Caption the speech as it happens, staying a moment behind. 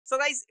So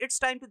guys, it's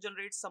time to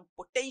generate some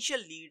potential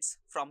leads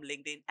from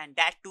LinkedIn, and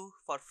that too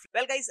for free.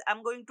 Well guys,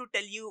 I'm going to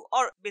tell you,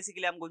 or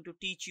basically I'm going to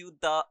teach you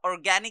the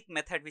organic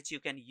method which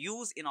you can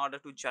use in order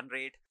to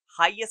generate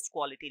highest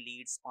quality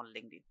leads on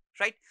LinkedIn,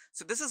 right?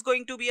 So this is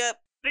going to be a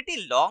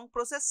pretty long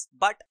process,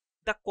 but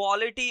the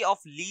quality of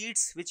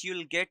leads which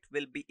you'll get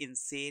will be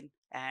insane,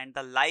 and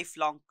the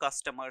lifelong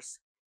customers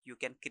you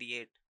can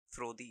create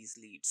through these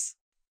leads.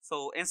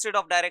 So instead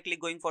of directly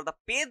going for the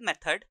paid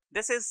method,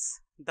 this is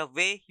the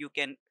way you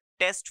can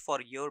test for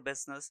your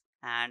business,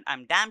 and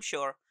I'm damn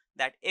sure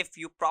that if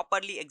you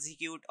properly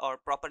execute or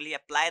properly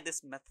apply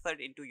this method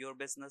into your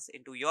business,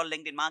 into your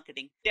LinkedIn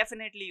marketing,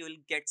 definitely you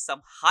will get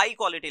some high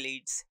quality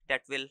leads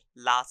that will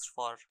last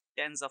for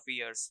tens of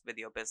years with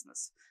your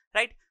business,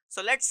 right?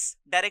 So let's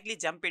directly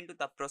jump into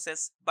the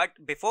process, but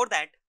before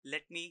that,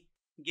 let me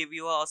give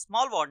you a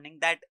small warning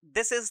that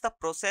this is the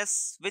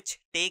process which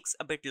takes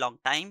a bit long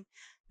time.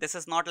 This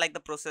is not like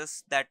the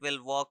process that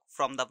will work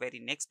from the very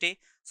next day.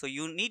 So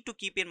you need to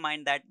keep in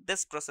mind that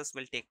this process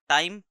will take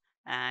time,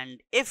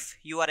 and if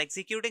you are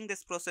executing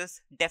this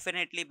process,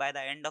 definitely by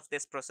the end of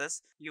this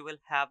process you will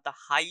have the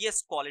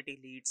highest quality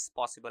leads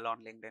possible on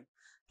LinkedIn,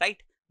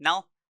 right?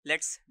 Now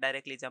let's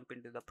directly jump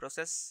into the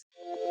process.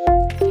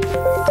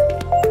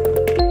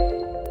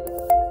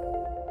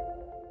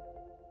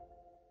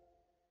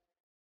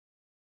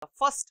 The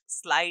first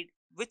slide,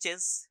 which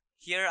is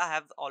here, I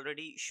have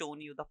already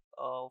shown you the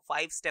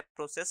 5-step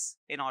process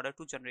in order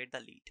to generate the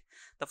lead.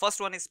 The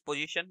first one is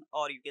position,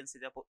 or you can say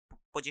the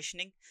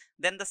positioning.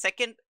 Then the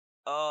second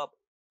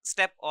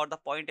step or the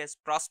point is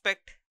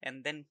prospect,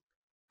 and then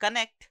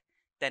connect,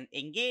 then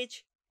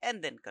engage,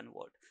 and then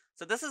convert.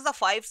 So this is the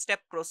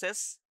 5-step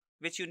process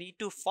which you need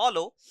to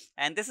follow,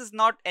 and this is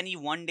not any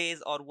 1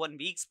 days or 1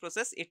 weeks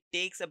process. It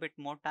takes a bit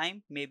more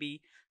time,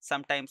 maybe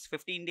sometimes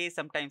 15 days,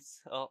 sometimes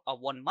a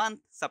 1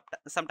 month,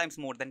 sometimes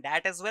more than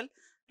that as well,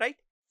 right?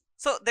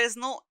 So there's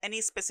no any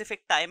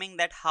specific timing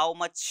that how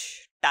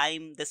much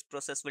time this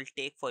process will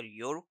take for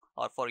you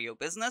or for your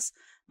business,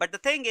 but the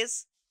thing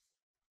is,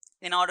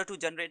 in order to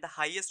generate the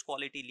highest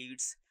quality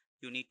leads,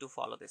 you need to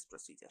follow this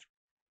procedure,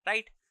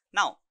 right?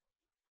 Now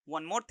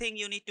one more thing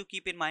you need to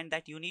keep in mind,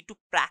 that you need to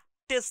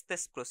practice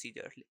this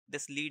procedure,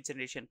 this lead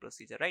generation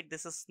procedure, right?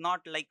 This is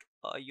not like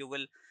you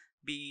will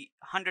be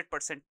 100%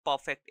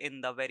 perfect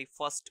in the very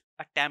first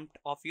attempt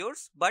of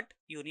yours, but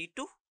you need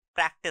to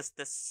practice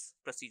this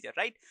procedure,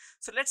 right?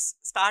 So let's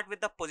start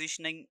with the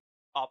positioning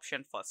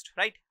option first,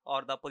 right?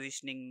 Or the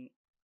positioning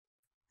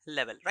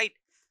level, right?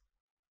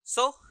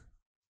 So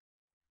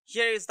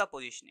here is the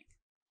positioning.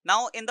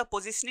 Now in the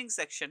positioning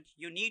section,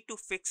 you need to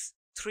fix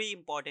 3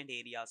 important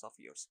areas of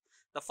yours.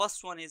 The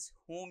first one is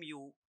whom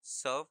you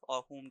serve,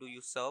 or whom do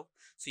you serve.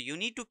 So you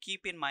need to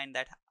keep in mind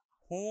that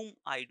whom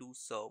I do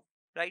serve,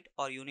 right?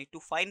 Or you need to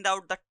find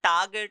out the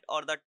target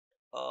or the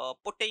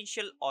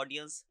potential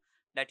audience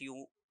that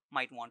you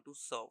might want to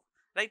serve,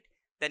 right?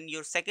 Then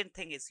your second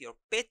thing is your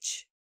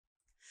pitch.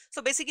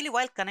 So basically,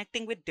 while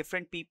connecting with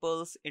different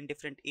peoples in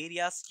different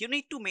areas, you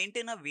need to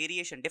maintain a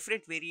variation,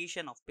 different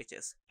variation of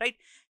pitches, right?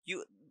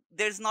 You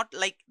There's not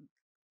like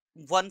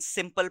one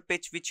simple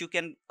pitch which you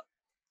can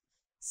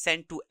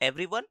send to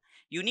everyone.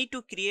 You need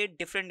to create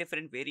different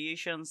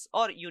variations,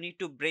 or you need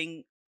to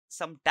bring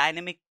some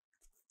dynamic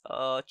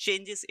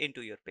changes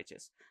into your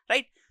pitches,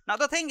 right? Now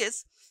the thing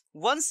is,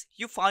 once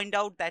you find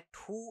out that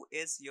who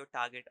is your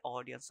target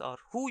audience or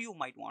who you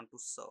might want to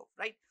serve,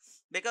 right?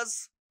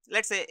 Because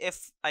let's say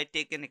if I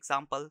take an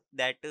example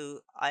that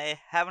I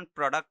have a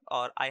product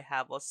or I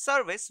have a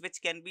service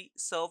which can be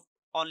served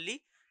to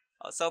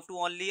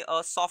only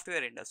a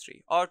software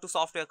industry or to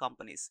software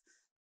companies.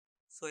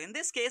 So in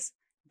this case,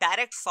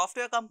 direct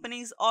software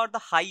companies or the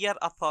higher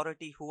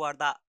authority who are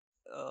the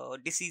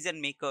decision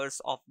makers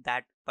of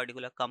that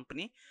particular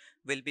company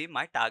will be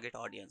my target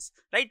audience,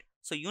 right?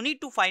 So you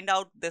need to find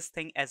out this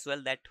thing as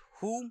well, that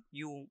whom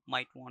you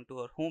might want to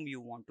or whom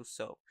you want to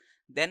serve.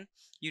 Then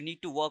you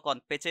need to work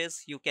on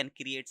pitches. You can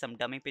create some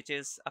dummy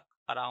pitches,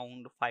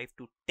 around 5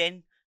 to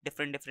 10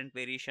 different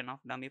variation of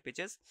dummy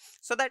pitches,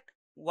 so that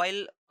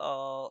while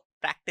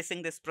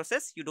practicing this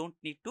process, you don't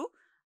need to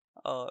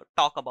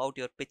talk about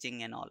your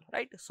pitching and all,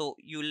 right? So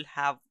you'll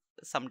have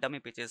some dummy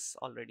pitches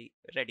already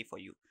ready for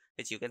you,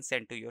 which you can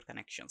send to your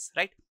connections,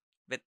 right?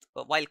 With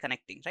while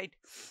connecting, right?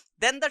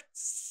 Then the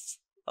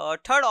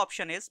third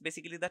option is,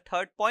 basically the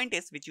third point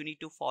is, which you need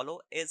to follow,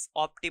 is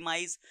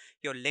optimize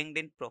your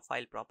LinkedIn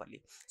profile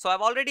properly. So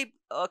I've already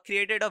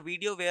created a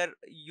video where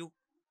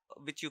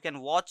which you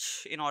can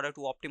watch in order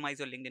to optimize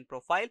your LinkedIn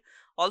profile.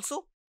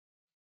 Also,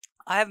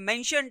 I have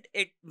mentioned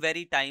it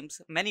many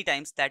times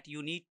that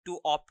you need to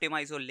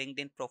optimize your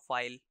LinkedIn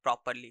profile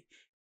properly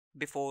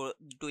before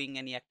doing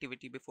any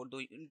activity,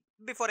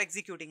 before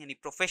executing any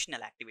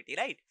professional activity,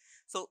 right?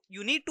 So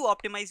you need to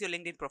optimize your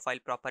LinkedIn profile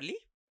properly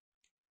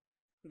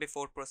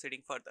before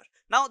proceeding further.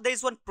 Now there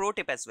is one pro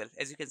tip as well.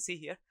 As you can see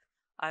here,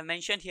 I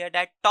mentioned here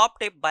that top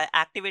tip: by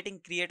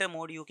activating creator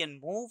mode, you can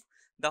move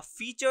the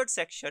featured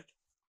section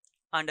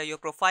under your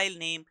profile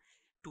name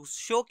to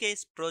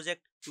showcase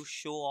project to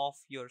show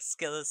off your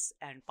skills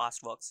and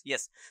past works.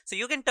 Yes, so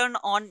you can turn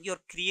on your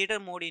creator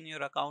mode in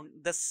your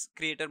account. This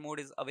creator mode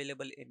is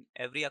available in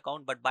every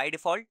account, but by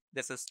default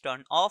this is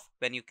turned off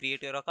when you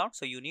create your account,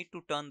 so you need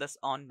to turn this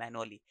on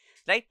manually,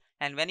 right?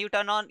 And when you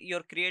turn on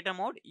your creator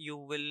mode, you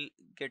will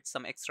get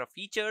some extra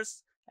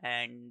features,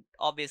 and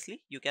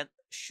obviously you can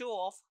show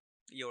off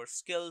your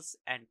skills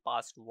and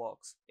past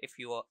works if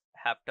you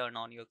have turned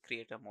on your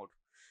creator mode,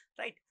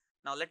 right?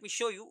 Now let me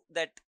show you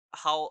that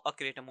how a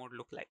creator mode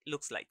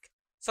looks like.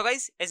 So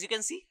guys, as you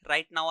can see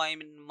right now, I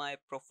am in my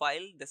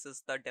profile. This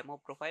is the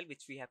demo profile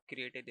which we have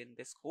created in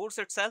this course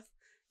itself.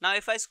 Now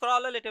if I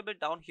scroll a little bit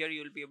down here,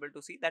 you will be able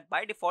to see that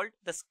by default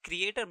this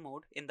creator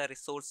mode in the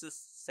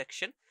resources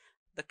section,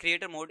 the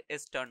creator mode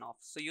is turned off.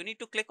 So you need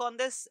to click on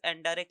this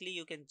and directly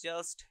you can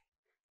just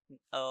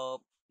uh,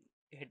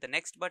 hit the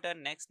next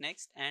button, next,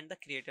 and the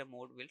creator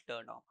mode will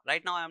turn off.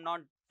 Right now I am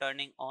not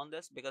turning on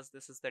this because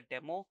this is the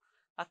demo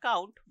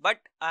account, but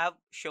I have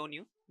shown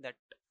you that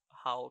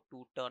how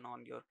to turn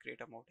on your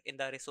creator mode in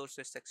the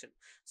resources section.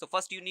 So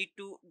first you need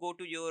to go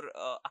to your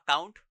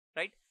account,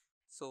 right?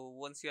 So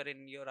once you are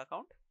in your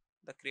account,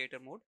 the creator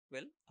mode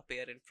will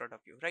appear in front of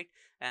you, right?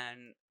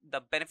 And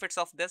the benefits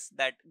of this,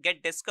 that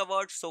get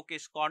discovered,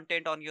 showcase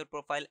content on your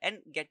profile, and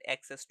get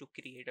access to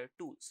creator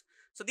tools.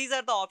 So these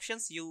are the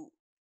options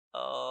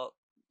uh,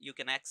 you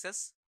can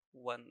access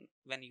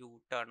when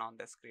you turn on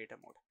this creator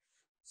mode.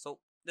 So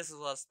this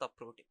was the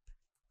pro tip.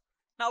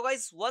 Now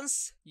guys,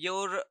 once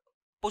your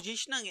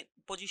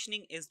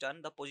positioning is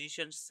done, the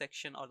position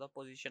section or the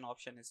position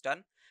option is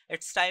done,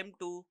 it's time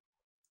to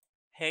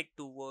head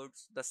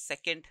towards the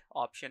second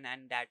option,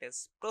 and that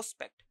is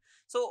prospect.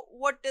 So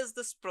what does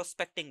this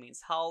prospecting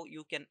means? How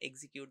you can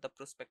execute the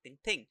prospecting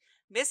thing?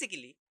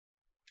 Basically,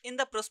 in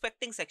the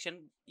prospecting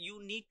section,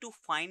 you need to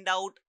find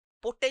out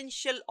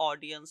potential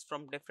audience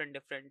from different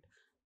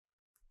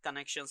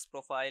connections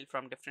profile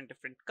from different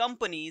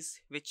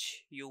companies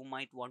which you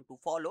might want to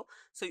follow.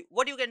 So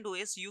what you can do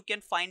is you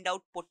can find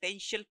out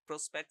potential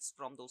prospects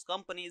from those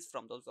companies,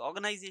 from those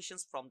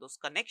organizations, from those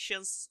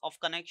connections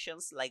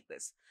like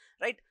this,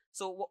 right?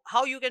 So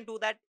how you can do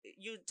that?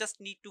 You just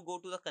need to go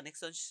to the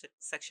connections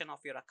section of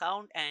your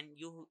account and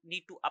you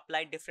need to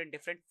apply different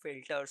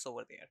filters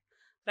over there,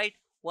 right?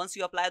 Once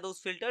you apply those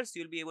filters,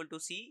 you'll be able to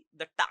see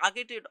the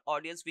targeted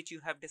audience which you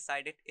have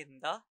decided in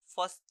the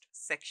first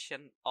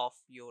section of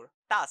your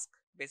task,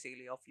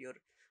 basically of your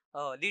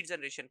lead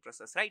generation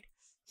process, right?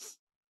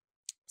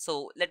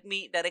 So let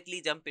me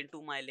directly jump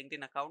into my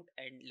LinkedIn account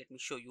and let me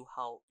show you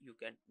how you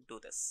can do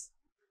this.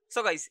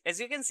 So guys, as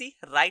you can see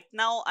right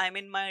now, I'm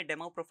in my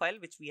demo profile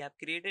which we have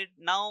created.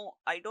 Now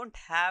I don't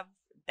have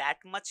that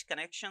much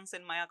connections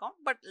in my account,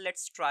 but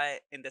let's try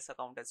in this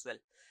account as well.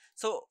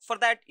 So for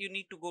that you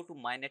need to go to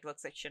my network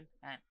section,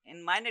 and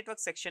in my network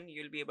section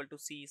you'll be able to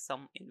see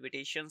some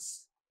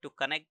invitations to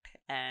connect.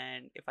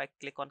 And if I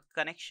click on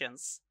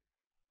connections,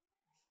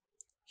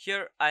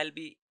 here I'll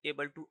be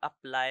able to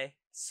apply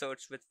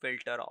search with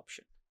filter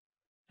option,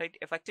 right?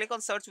 If I click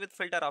on search with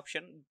filter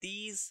option,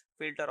 these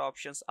filter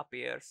options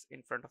appears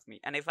in front of me,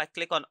 and if I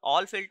click on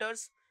all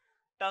filters,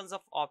 tons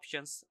of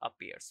options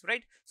appears,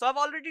 right? So I've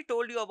already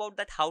told you about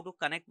that, how to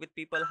connect with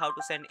people, how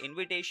to send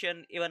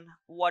invitation, even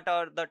what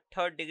are the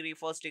third degree,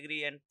 first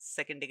degree, and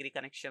second degree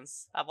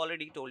connections. I've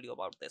already told you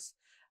about this,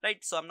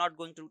 right? So I'm not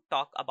going to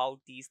talk about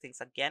these things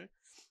again.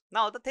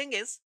 Now the thing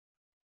is,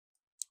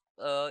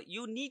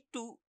 you need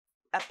to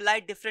apply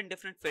different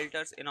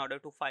filters in order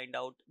to find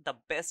out the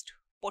best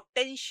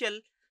potential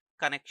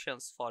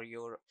connections for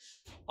your,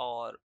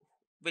 or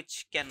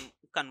which can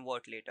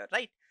convert later,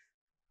 right?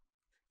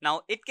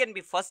 Now it can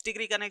be first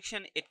degree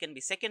connection, it can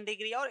be second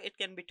degree, or it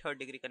can be third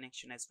degree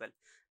connection as well.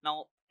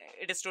 Now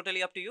it is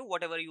totally up to you,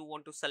 whatever you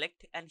want to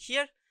select. And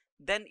here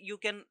then you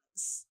can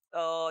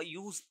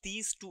use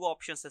these two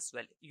options as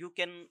well. You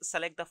can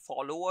select the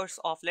followers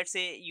of, let's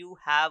say you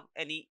have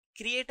any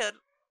creator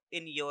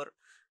in your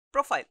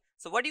profile.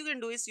 So what you can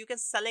do is you can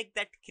select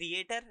that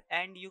creator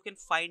and you can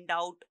find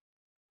out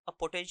a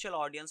potential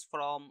audience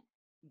from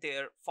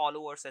their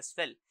followers as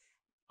well.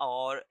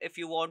 Or if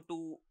you want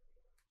to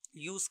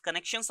use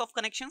connections of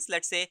connections,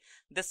 let's say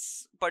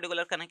this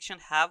particular connection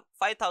have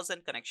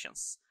 5,000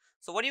 connections.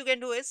 So what you can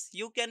do is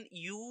you can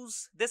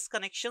use this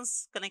connection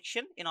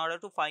in order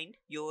to find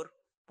your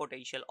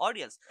potential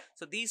audience.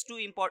 So these two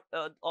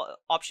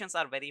options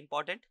are very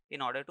important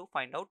in order to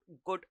find out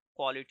good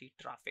quality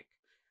traffic,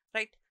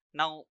 right?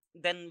 Now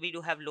then we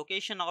do have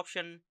location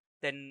option.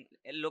 Then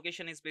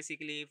location is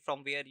basically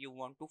from where you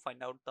want to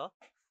find out the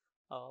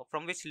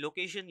from which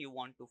location you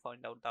want to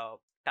find out the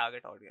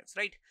target audience,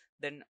 right?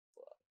 Then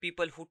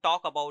people who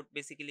talk about,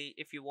 basically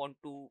if you want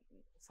to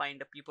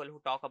find the people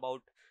who talk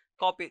about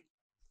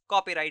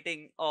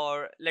copywriting,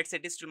 or let's say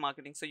digital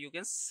marketing, so you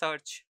can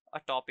search a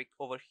topic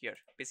over here.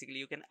 Basically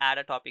you can add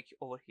a topic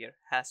over here,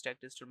 hashtag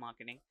digital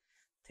marketing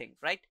thing,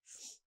 right?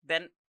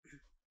 Then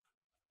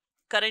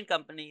current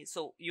company,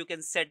 so you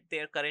can set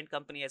their current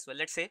company as well.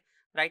 Let's say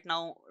right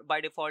now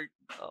by default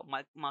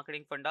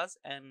marketing fundas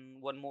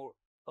and one more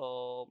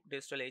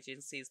digital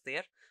agencies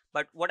there.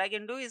 But what I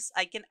can do is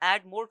I can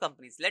add more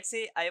companies. Let's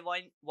say I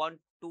want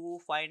to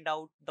find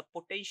out the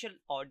potential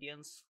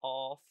audience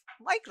of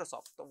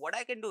Microsoft. So what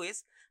I can do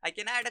is I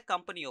can add a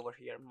company over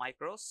here,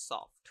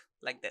 Microsoft,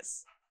 like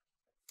this.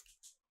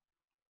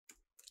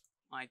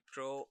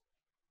 Microsoft.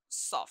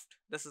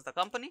 This is the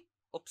company.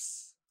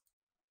 Oops.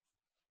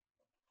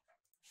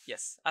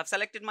 Yes, I've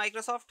selected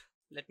Microsoft.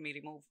 Let me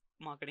remove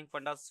marketing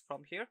fundas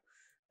from here.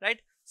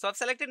 Right. So I've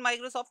selected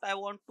Microsoft. I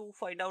want to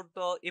find out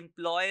the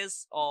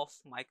employees of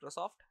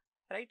Microsoft,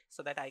 right?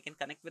 So that I can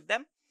connect with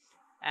them.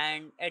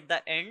 And at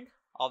the end,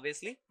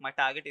 obviously, my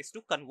target is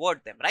to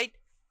convert them, right?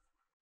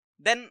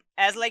 Then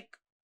as like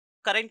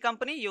current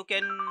company, you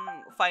can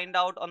find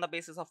out on the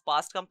basis of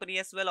past company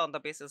as well, on the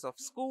basis of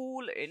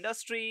school,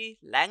 industry,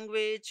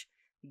 language.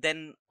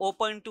 Then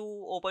open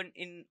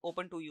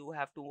to you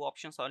have two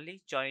options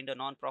only: joined a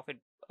non-profit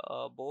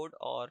board,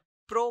 or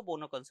pro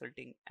bono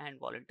consulting and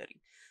volunteering.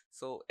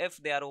 So if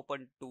they are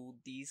open to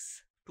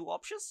these two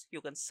options,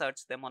 you can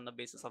search them on the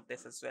basis of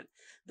this as well.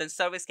 Then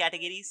service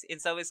categories. In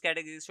service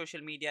categories,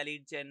 social media,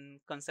 lead gen,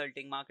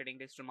 consulting, marketing,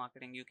 digital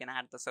marketing, you can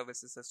add the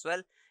services as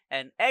well.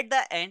 And at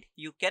the end,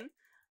 you can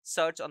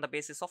search on the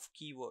basis of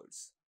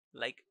keywords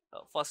like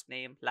first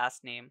name,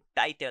 last name,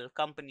 title,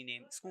 company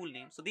name, school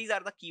name. So these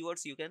are the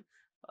keywords you can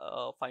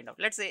find out.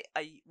 Let's say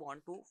I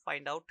want to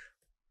find out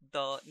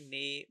the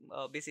name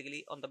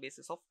basically on the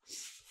basis of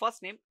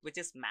first name, which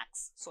is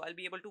Max. So I'll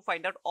be able to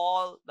find out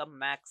all the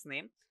Max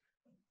name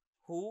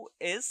who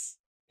is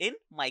in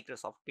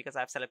Microsoft, because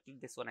I've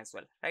selected this one as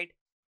well, right?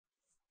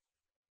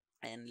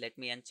 And let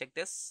me uncheck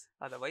this,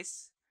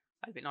 otherwise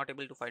I'll be not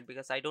able to find,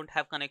 because I don't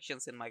have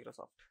connections in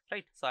Microsoft,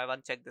 right? So I've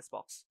unchecked this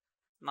box.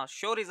 Now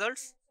show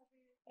results,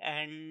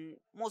 and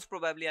most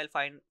probably I'll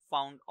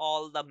found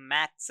all the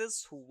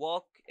Maxes who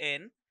work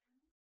in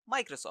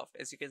Microsoft,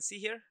 as you can see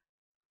here,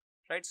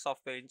 right?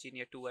 Software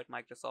engineer 2 at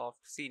Microsoft,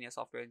 senior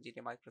software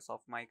engineer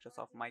Microsoft,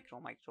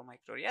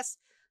 micro. Yes.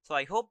 So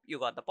I hope you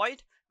got the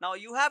point. Now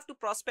you have to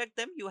prospect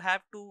them. You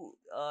have to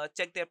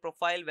check their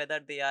profile, whether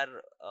they are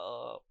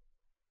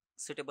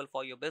suitable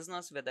for your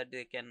business, whether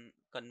they can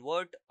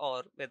convert,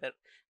 or whether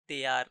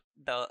they are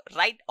the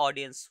right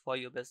audience for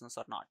your business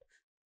or not.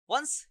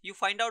 Once you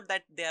find out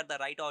that they are the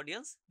right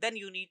audience, then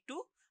you need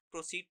to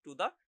proceed to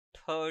the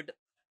third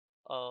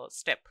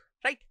step,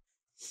 right?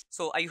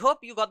 So I hope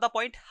you got the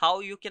point how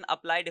you can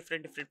apply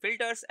different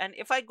filters. And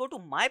if I go to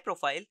my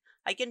profile,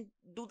 I can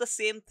do the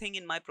same thing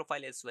in my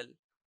profile as well.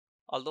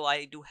 Although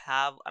I do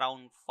have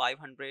around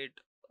 500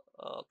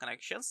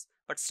 connections,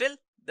 but still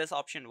this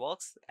option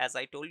works. As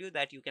I told you,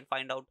 that you can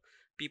find out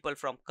people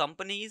from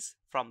companies,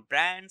 from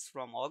brands,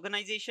 from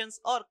organizations,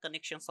 or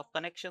connections of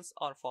connections,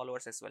 or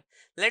followers as well.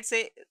 Let's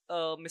say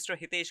Mr.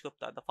 Hitesh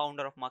Gupta, the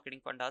founder of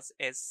Marketing Fundas,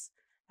 is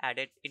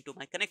added into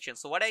my connection.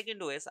 So what I can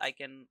do is I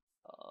can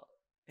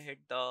hit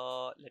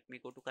the, let me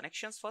go to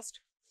connections first.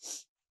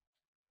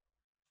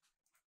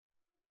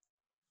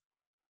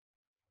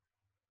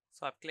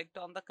 So I've clicked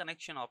on the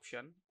connection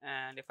option,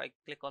 and if I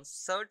click on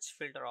search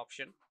filter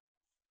option,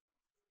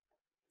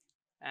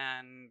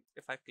 and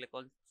if I click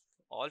on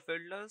all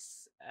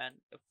filters, and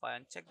if I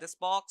uncheck this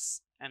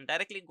box and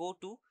directly go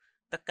to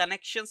the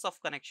connections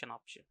of connection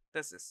option,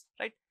 this is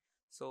right.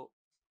 So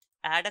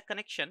add a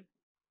connection,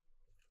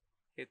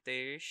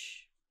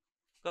 Hitesh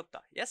Gupta.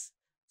 Yes.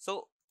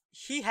 So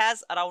he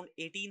has around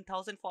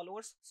 18,000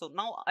 followers. So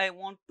now I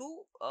want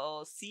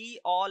to see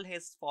all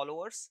his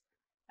followers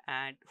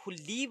and who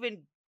live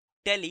in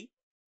Delhi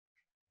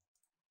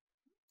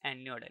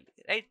and New Delhi,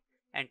 right?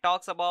 And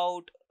talks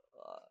about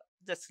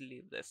just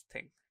leave this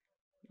thing.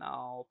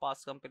 Now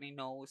past company,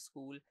 no,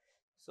 school.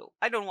 So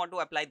I don't want to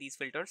apply these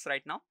filters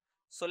right now.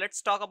 So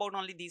let's talk about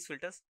only these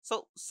filters.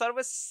 So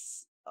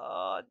service,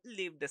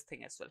 leave this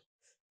thing as well.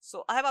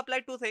 So I have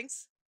applied two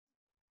things.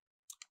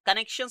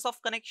 Connections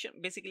of connection,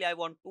 basically I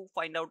want to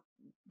find out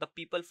the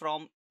people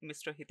from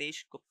Mr.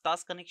 Hitesh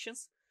Gupta's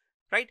connections,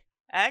 right?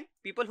 And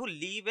people who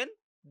live in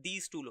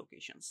these two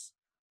locations.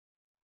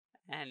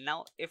 And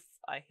now if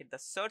I hit the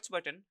search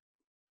button,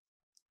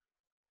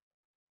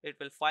 it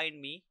will find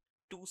me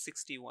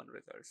 261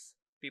 results.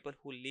 People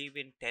who live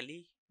in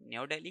Delhi,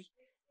 New Delhi,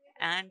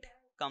 and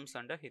comes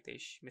under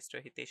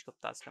Mr. Hitesh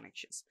Gupta's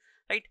connections,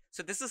 right?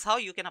 So this is how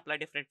you can apply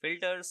different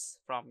filters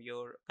from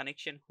your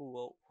connection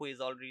who is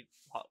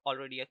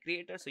already a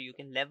creator. So you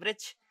can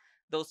leverage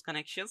those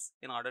connections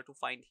in order to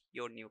find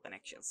your new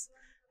connections,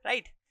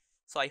 right?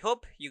 So I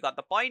hope you got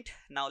the point.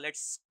 Now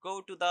let's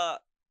go to the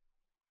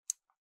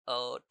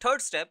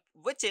third step,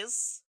 which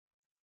is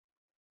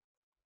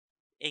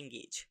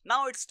engage.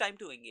 Now it's time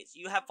to engage.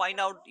 You have find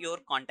out your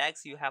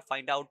contacts, you have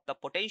find out the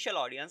potential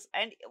audience,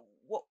 and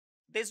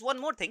there's one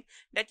more thing,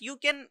 that you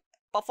can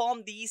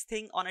perform these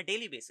things on a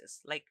daily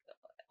basis. Like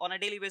on a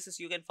daily basis,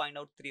 you can find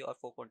out 3 or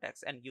 4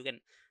 contacts, and you can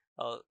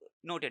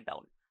note it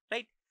down,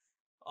 right?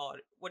 Or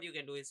what you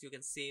can do is you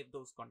can save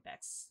those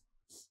contacts,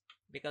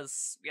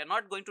 because we are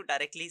not going to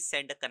directly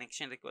send a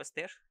connection request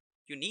there.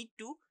 You need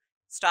to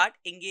start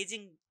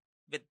engaging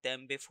with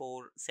them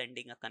before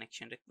sending a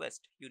connection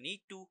request. You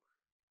need to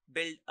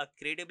build a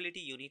credibility,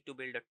 you need to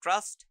build a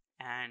trust,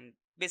 and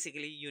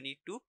basically you need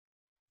to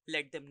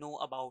let them know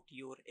about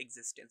your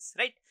existence,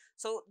 right?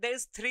 So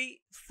there's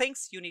three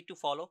things you need to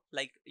follow.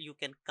 Like, you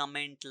can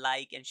comment,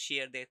 like, and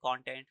share their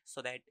content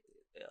so that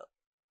uh,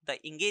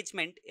 the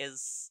engagement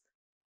is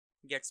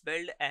gets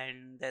built,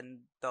 and then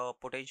the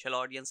potential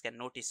audience can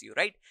notice you,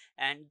 right?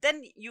 And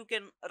then you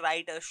can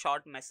write a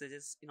short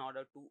messages in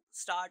order to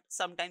start,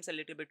 sometimes a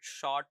little bit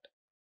short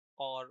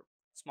or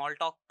small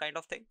talk kind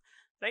of thing,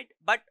 right?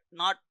 But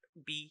not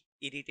be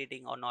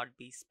irritating or not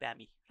be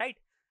spammy, right?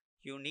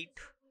 You need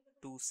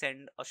to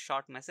send a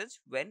short message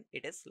when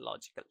it is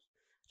logical,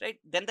 right?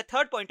 Then the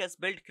third point is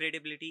build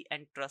credibility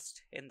and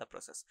trust in the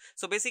process.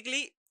 So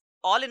basically,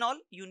 all in all,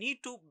 you need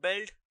to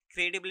build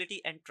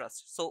credibility and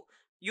trust. So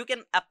you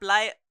can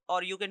apply,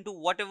 or you can do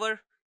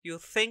whatever you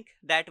think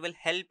that will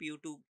help you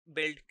to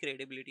build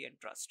credibility and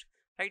trust,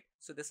 right?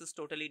 So this is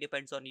totally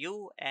depends on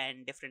you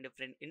and different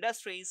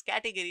industries,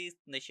 categories,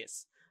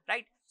 niches,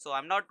 right? So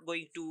I'm not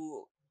going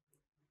to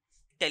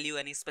tell you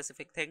any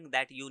specific thing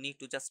that you need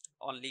to just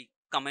only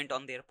comment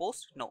on their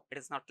post. No, it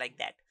is not like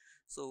that.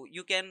 So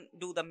you can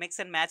do the mix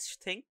and match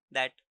thing,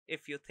 that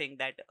if you think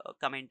that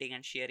commenting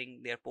and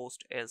sharing their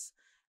post is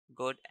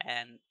good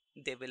and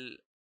they will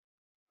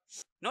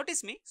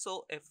notice me,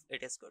 so if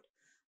it is good.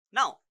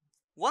 Now,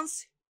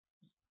 once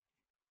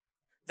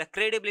the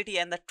credibility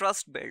and the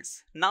trust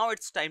builds, now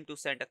it's time to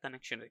send a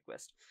connection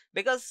request,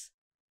 because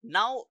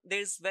now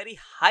there's very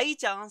high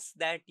chance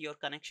that your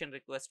connection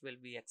request will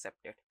be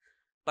accepted.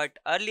 But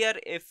earlier,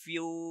 if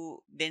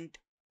you didn't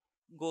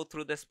go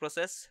through this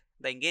process,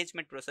 the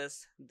engagement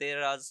process,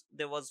 there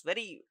was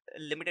very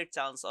limited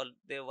chance, or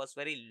there was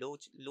very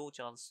low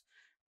chance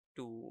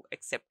to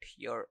accept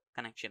your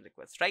connection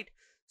request, right?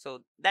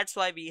 So that's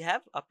why we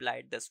have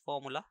applied this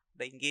formula,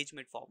 the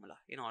engagement formula,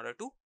 in order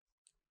to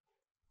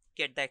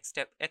get the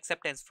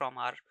acceptance from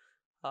our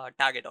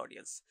target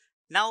audience.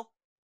 Now,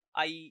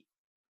 I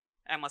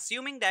am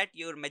assuming that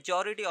your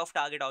majority of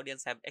target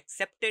audience have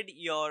accepted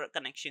your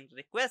connection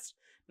request.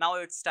 Now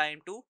it's time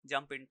to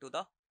jump into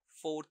the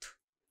fourth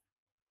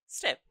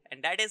step,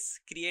 and that is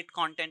create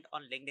content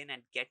on LinkedIn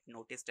and get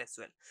noticed as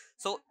well.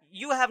 So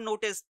you have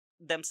noticed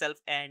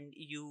themselves, and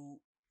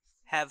you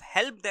have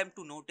helped them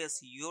to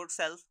notice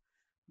yourself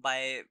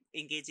by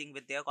engaging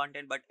with their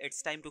content, but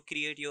it's time to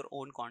create your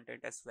own content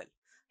as well,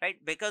 right?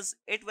 Because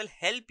it will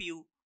help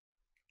you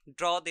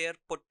draw their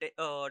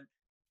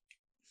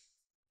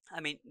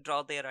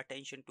draw their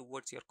attention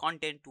towards your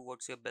content,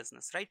 towards your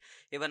business, right?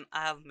 Even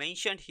I have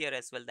mentioned here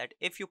as well that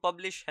if you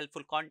publish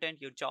helpful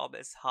content, your job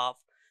is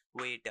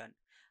halfway done.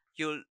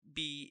 You'll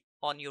be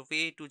on your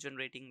way to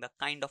generating the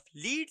kind of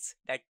leads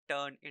that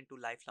turn into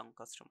lifelong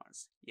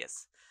customers.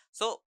 Yes.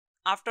 So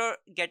after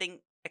getting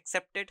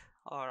accepted,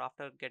 or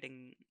after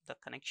getting the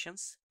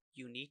connections,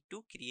 you need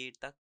to create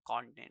the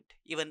content.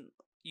 Even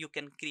you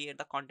can create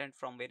the content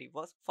from very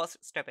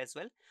first step as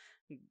well.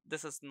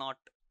 This is not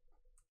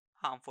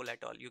harmful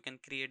at all. You can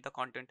create the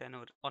content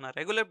on a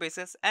regular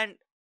basis, and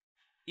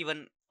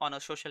even on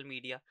a social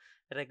media.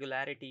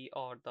 Regularity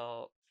or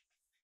the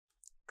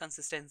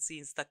consistency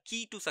is the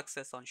key to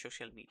success on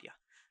social media,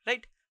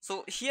 right?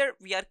 So here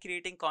we are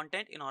creating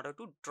content in order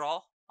to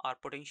draw our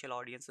potential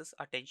audience's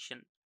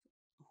attention,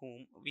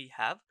 whom we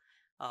have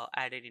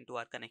added into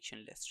our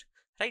connection list,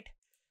 right?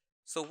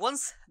 So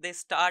once they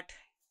start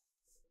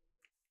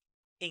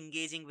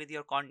engaging with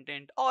your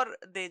content, or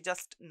they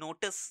just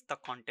notice the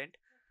content,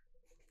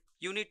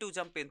 you need to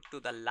jump into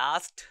the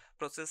last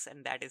process,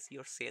 and that is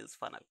your sales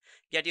funnel.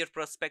 Get your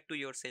prospect to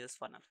your sales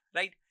funnel,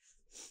 right?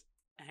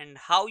 And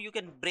how you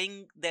can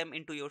bring them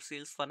into your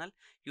sales funnel,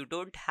 you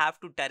don't have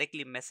to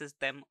directly message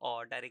them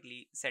or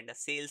directly send a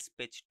sales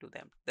pitch to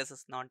them. This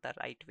is not the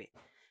right way.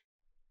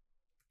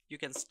 You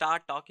can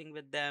start talking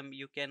with them,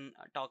 you can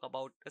talk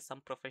about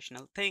some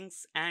professional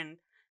things, and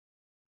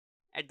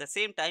at the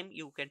same time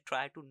you can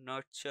try to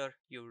nurture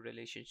your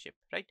relationship,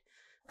 right?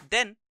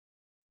 Then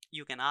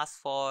you can ask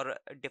for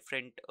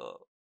different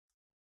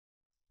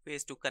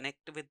ways to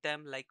connect with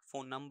them, like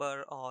phone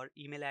number or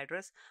email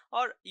address,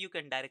 or you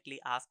can directly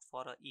ask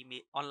for a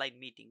email online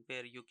meeting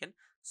where you can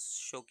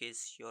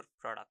showcase your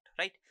product,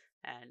 right?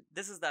 And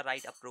this is the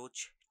right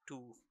approach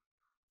to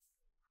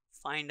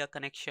find a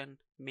connection,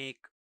 make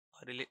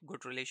a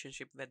good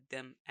relationship with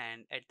them,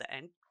 and at the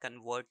end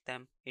convert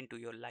them into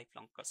your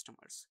lifelong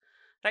customers,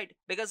 right?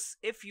 Because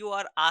if you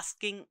are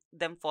asking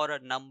them for a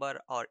number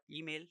or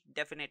email,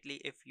 definitely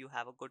if you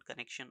have a good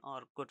connection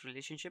or good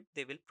relationship,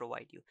 they will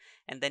provide you.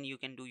 And then you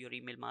can do your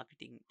email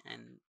marketing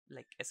and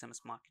like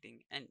SMS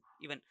marketing, and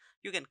even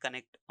you can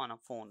connect on a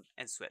phone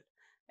as well.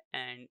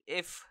 And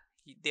if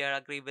they are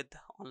agree with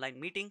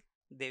online meeting,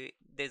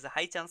 there's a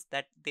high chance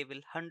that they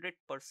will 100%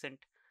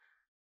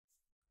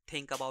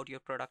 think about your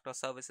product or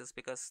services,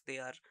 because they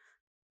are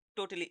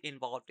totally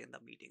involved in the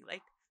meeting,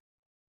 right?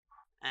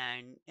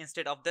 And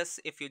instead of this,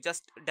 if you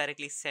just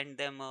directly send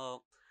them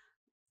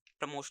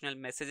promotional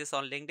messages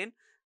on LinkedIn,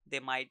 they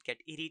might get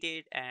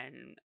irritated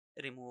and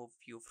remove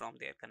you from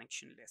their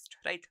connection list,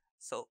 right?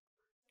 So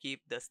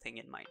keep this thing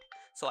in mind.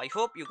 So I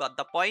hope you got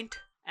the point,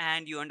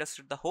 and you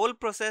understood the whole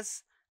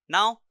process.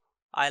 Now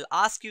I'll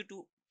ask you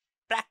to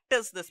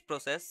practice this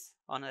process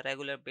on a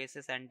regular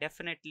basis, and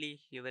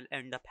definitely you will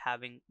end up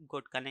having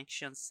good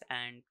connections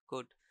and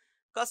good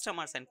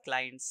customers and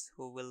clients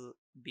who will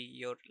be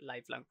your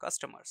lifelong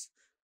customers,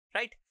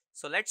 right?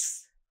 So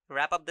let's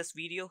wrap up this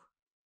video.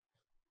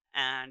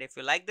 And if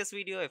you like this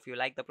video, if you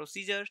like the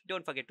procedure,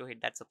 don't forget to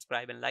hit that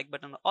subscribe and like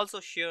button. Also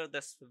share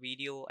this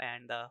video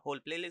and the whole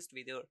playlist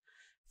with your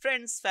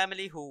friends,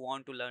 family who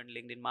want to learn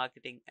LinkedIn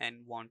marketing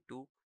and want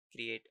to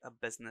create a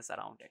business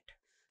around it.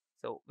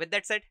 So with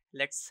that said,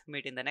 let's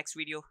meet in the next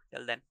video.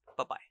 Till then,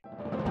 bye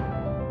bye.